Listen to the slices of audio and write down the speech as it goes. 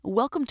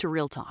Welcome to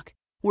Real Talk,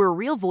 where a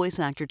real voice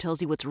actor tells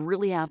you what's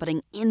really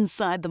happening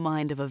inside the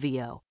mind of a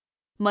VO.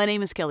 My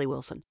name is Kelly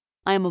Wilson.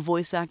 I am a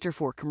voice actor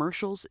for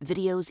commercials,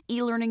 videos,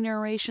 e-learning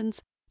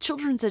narrations,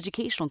 children's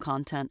educational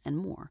content, and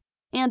more.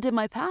 And in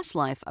my past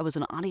life, I was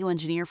an audio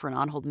engineer for an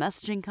on-hold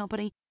messaging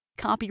company,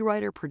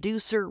 copywriter,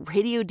 producer,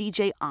 radio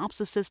DJ,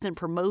 ops assistant,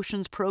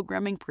 promotions,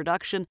 programming,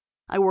 production.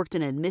 I worked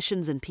in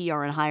admissions and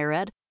PR in higher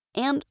ed,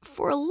 and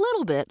for a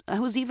little bit, I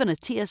was even a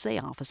TSA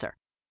officer.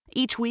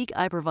 Each week,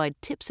 I provide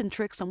tips and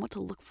tricks on what to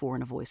look for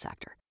in a voice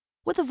actor,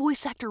 what the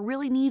voice actor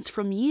really needs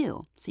from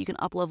you so you can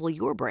uplevel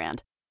your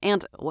brand,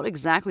 and what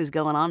exactly is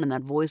going on in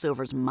that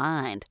voiceover's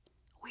mind.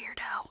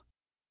 Weirdo.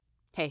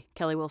 Hey,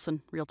 Kelly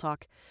Wilson, Real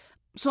Talk.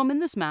 So I'm in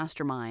this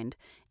mastermind,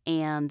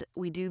 and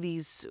we do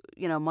these,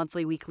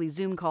 monthly, weekly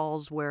Zoom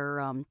calls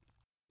where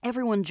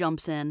everyone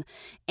jumps in,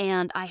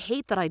 and I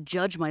hate that I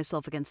judge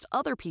myself against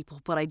other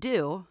people, but I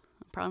do.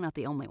 Probably not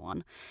the only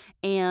one.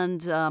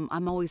 And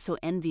I'm always so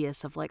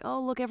envious of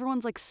oh, look,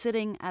 everyone's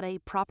sitting at a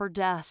proper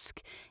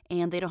desk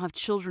and they don't have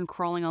children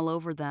crawling all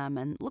over them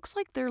and looks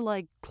like they're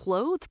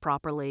clothed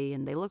properly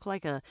and they look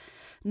like a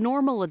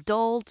normal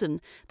adult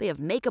and they have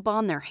makeup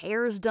on, their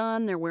hair's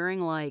done, they're wearing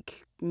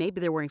maybe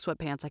they're wearing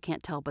sweatpants, I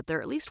can't tell, but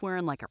they're at least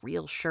wearing a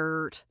real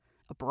shirt,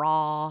 a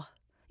bra.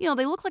 They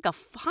look like a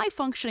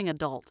high-functioning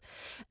adult.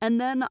 And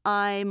then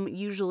I'm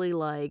usually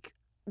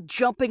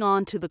jumping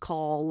onto the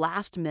call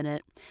last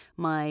minute.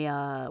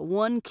 My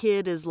one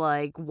kid is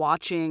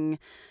watching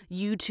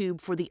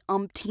YouTube for the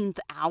umpteenth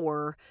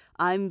hour.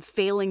 I'm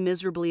failing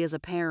miserably as a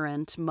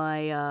parent.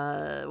 My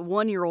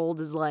 1-year-old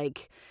is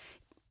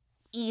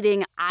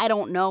eating, I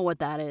don't know what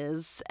that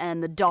is,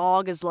 and the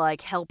dog is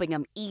helping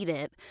him eat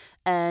it,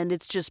 and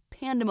it's just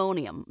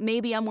pandemonium.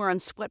 Maybe I'm wearing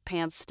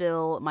sweatpants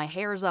still, my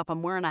hair's up,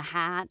 I'm wearing a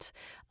hat.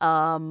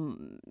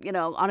 On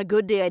a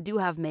good day I do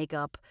have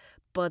makeup,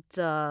 but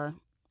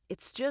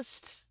it's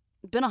just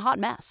been a hot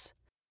mess.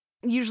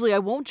 Usually I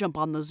won't jump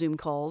on those Zoom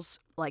calls,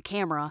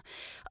 camera,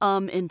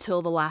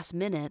 until the last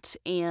minute.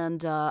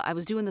 And I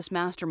was doing this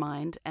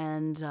mastermind,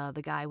 and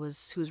the guy who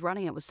was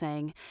running it was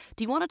saying,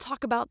 do you want to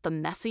talk about the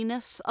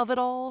messiness of it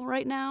all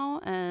right now?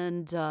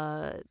 And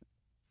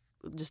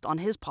just on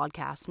his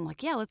podcast, I'm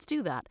yeah, let's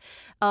do that.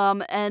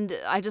 And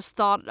I just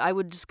thought I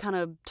would just kind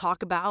of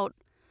talk about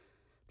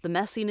the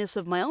messiness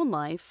of my own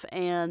life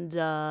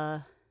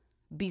and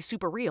be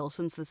super real,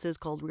 since this is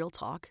called Real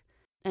Talk.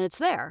 And it's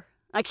there.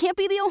 I can't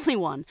be the only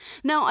one.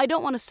 Now, I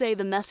don't want to say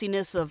the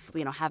messiness of,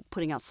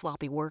 putting out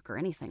sloppy work or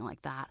anything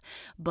like that,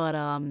 but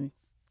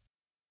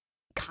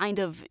kind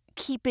of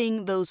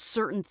keeping those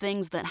certain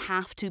things that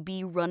have to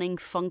be running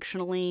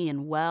functionally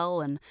and well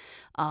and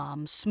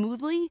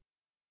smoothly,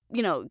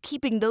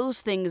 keeping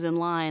those things in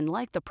line,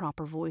 like the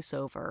proper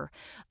voiceover,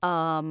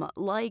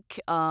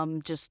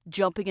 just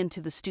jumping into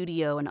the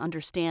studio and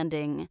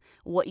understanding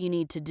what you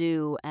need to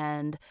do.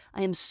 And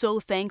I am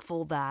so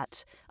thankful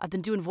that I've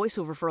been doing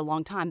voiceover for a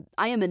long time.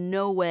 I am in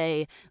no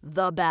way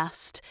the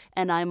best,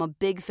 and I'm a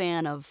big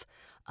fan of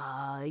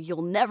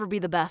you'll never be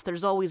the best.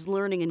 There's always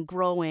learning and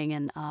growing,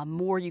 and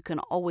more you can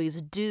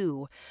always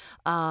do.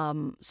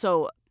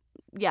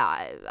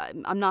 Yeah,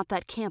 I'm not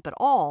that camp at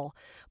all,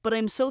 but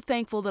I'm so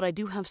thankful that I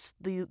do have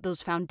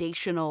those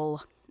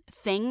foundational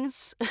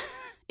things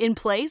in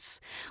place,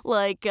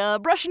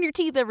 brushing your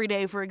teeth every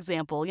day, for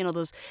example.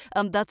 Those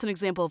that's an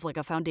example of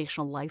a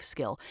foundational life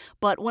skill.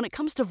 But when it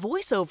comes to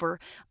voiceover,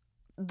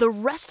 the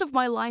rest of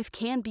my life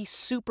can be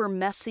super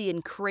messy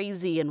and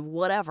crazy and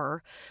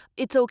whatever.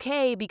 It's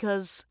okay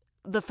because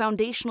the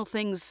foundational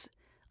things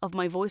of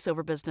my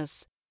voiceover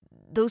business,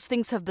 those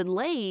things have been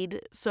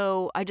laid,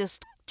 so I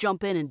just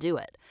jump in and do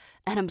it.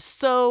 And I'm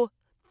so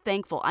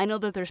thankful. I know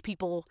that there's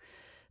people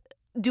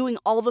doing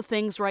all the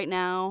things right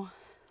now,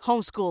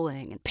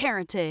 homeschooling and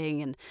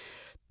parenting and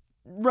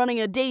running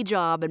a day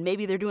job, and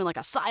maybe they're doing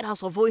a side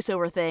hustle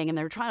voiceover thing, and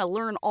they're trying to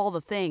learn all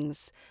the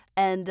things.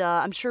 And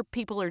I'm sure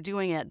people are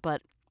doing it,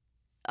 but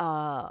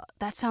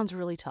that sounds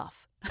really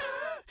tough.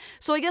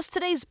 So I guess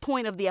today's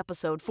point of the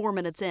episode, 4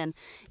 minutes in,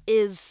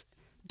 is,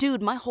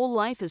 dude, my whole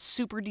life is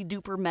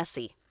super-de-duper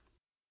messy.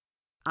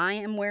 I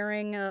am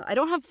wearing, I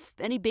don't have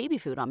any baby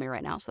food on me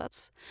right now, so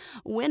that's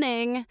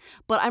winning.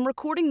 But I'm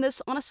recording this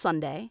on a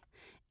Sunday,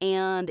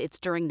 and it's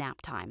during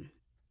nap time.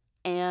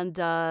 And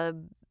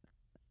I'm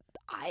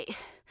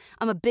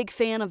a big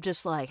fan of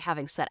just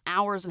having set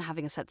hours and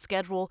having a set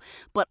schedule.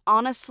 But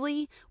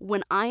honestly,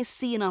 when I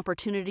see an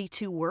opportunity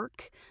to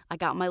work, I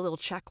got my little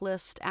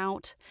checklist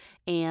out,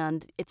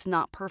 and it's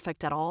not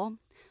perfect at all.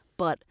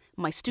 But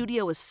my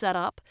studio is set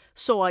up,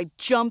 so I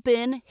jump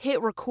in, hit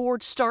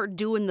record, start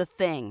doing the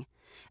thing.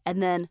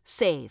 And then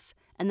save,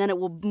 and then it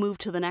will move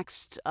to the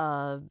next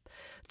batch.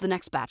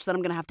 Then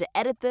I'm going to have to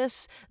edit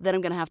this, then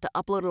I'm going to have to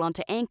upload it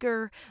onto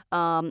Anchor,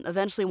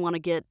 eventually want to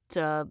get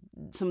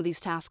some of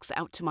these tasks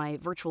out to my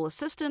virtual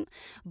assistant,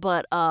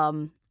 but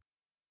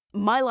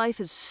my life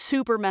is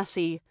super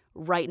messy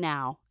right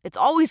now. It's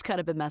always kind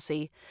of been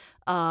messy,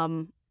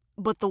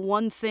 but the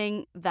one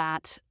thing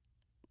that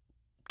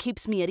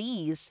keeps me at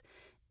ease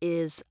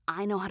is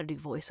I know how to do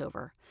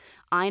voiceover.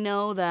 I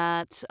know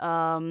that,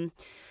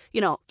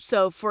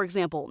 so for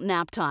example,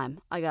 nap time.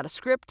 I got a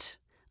script.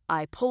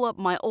 I pull up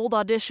my old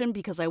audition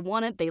because I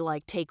want it. They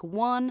take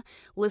one,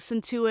 listen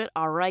to it.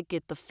 All right,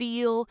 get the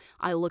feel.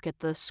 I look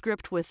at the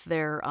script with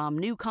their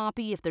new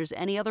copy. If there's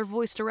any other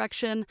voice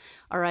direction,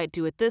 all right,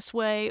 do it this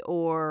way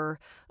or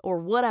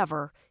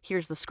whatever.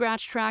 Here's the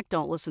scratch track.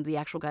 Don't listen to the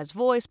actual guy's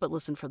voice, but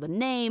listen for the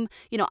name.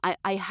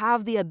 I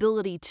have the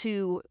ability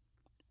to,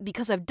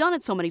 because I've done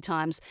it so many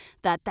times,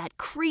 that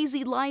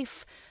crazy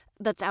life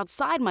that's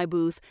outside my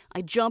booth,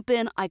 I jump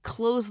in, I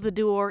close the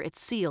door, it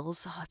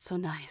seals. Oh, it's so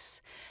nice.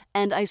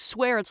 And I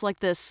swear it's like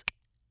this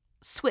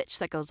switch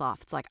that goes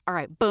off. It's like, all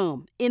right,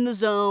 boom, in the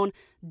zone,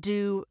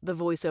 do the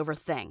voiceover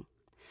thing.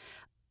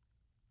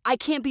 I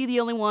can't be the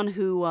only one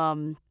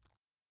who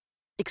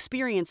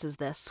experiences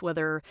this,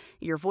 whether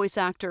you're a voice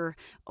actor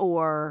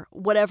or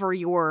whatever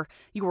your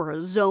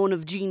zone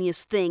of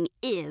genius thing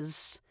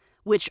is,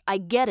 which I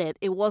get it.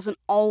 It wasn't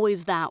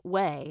always that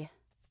way.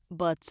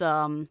 But,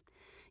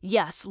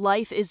 yes,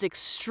 life is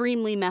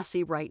extremely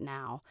messy right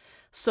now.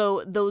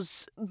 So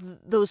those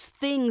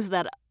things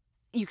that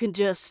you can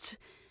just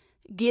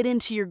get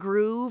into your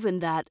groove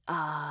and that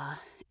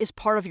is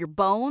part of your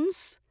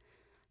bones,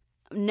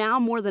 now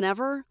more than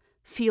ever,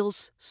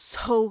 feels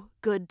so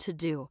good to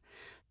do.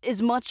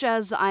 As much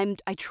as I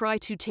try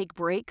to take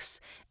breaks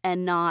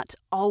and not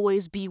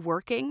always be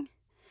working,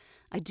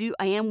 I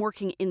am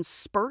working in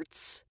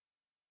spurts.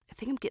 I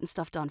think I'm getting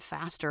stuff done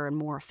faster and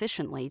more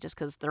efficiently just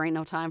because there ain't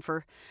no time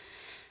for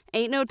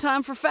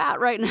fat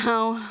right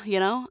now,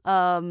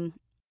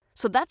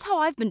 So that's how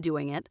I've been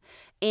doing it.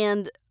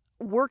 And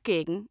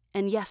working,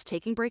 and yes,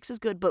 taking breaks is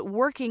good, but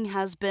working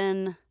has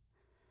been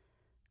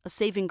a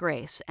saving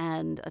grace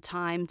and a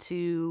time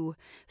to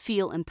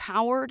feel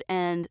empowered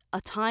and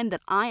a time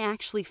that I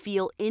actually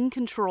feel in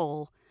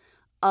control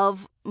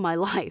of my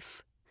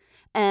life.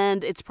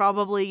 And it's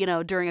probably,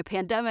 during a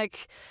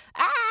pandemic,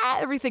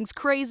 everything's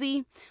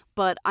crazy,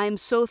 but I'm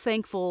so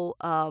thankful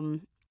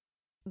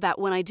that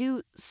when I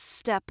do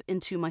step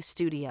into my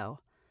studio,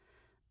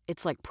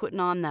 it's like putting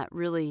on that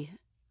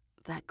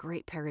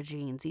great pair of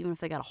jeans, even if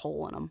they got a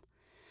hole in them.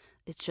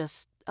 It's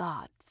just,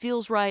 it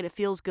feels right, it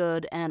feels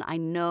good, and I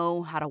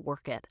know how to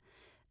work it.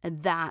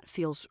 And that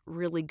feels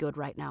really good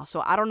right now.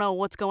 So I don't know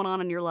what's going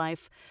on in your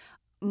life.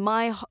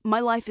 My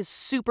life is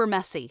super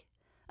messy.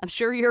 I'm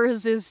sure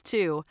yours is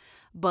too,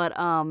 but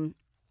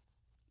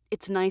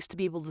it's nice to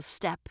be able to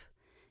step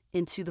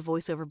into the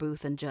voiceover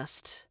booth and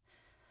just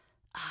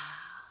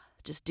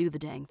do the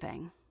dang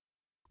thing.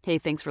 Hey,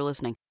 thanks for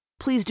listening.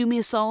 Please do me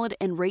a solid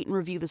and rate and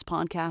review this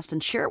podcast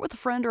and share it with a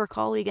friend or a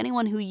colleague,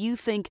 anyone who you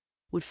think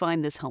would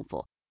find this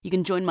helpful. You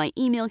can join my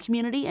email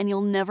community and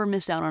you'll never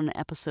miss out on an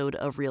episode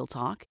of Real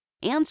Talk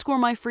and score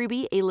my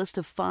freebie, a list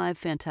of 5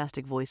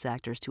 fantastic voice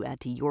actors to add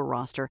to your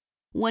roster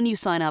when you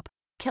sign up.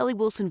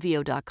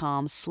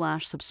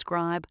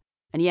 KellyWilsonVO.com/subscribe.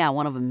 And yeah,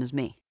 one of them is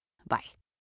me. Bye.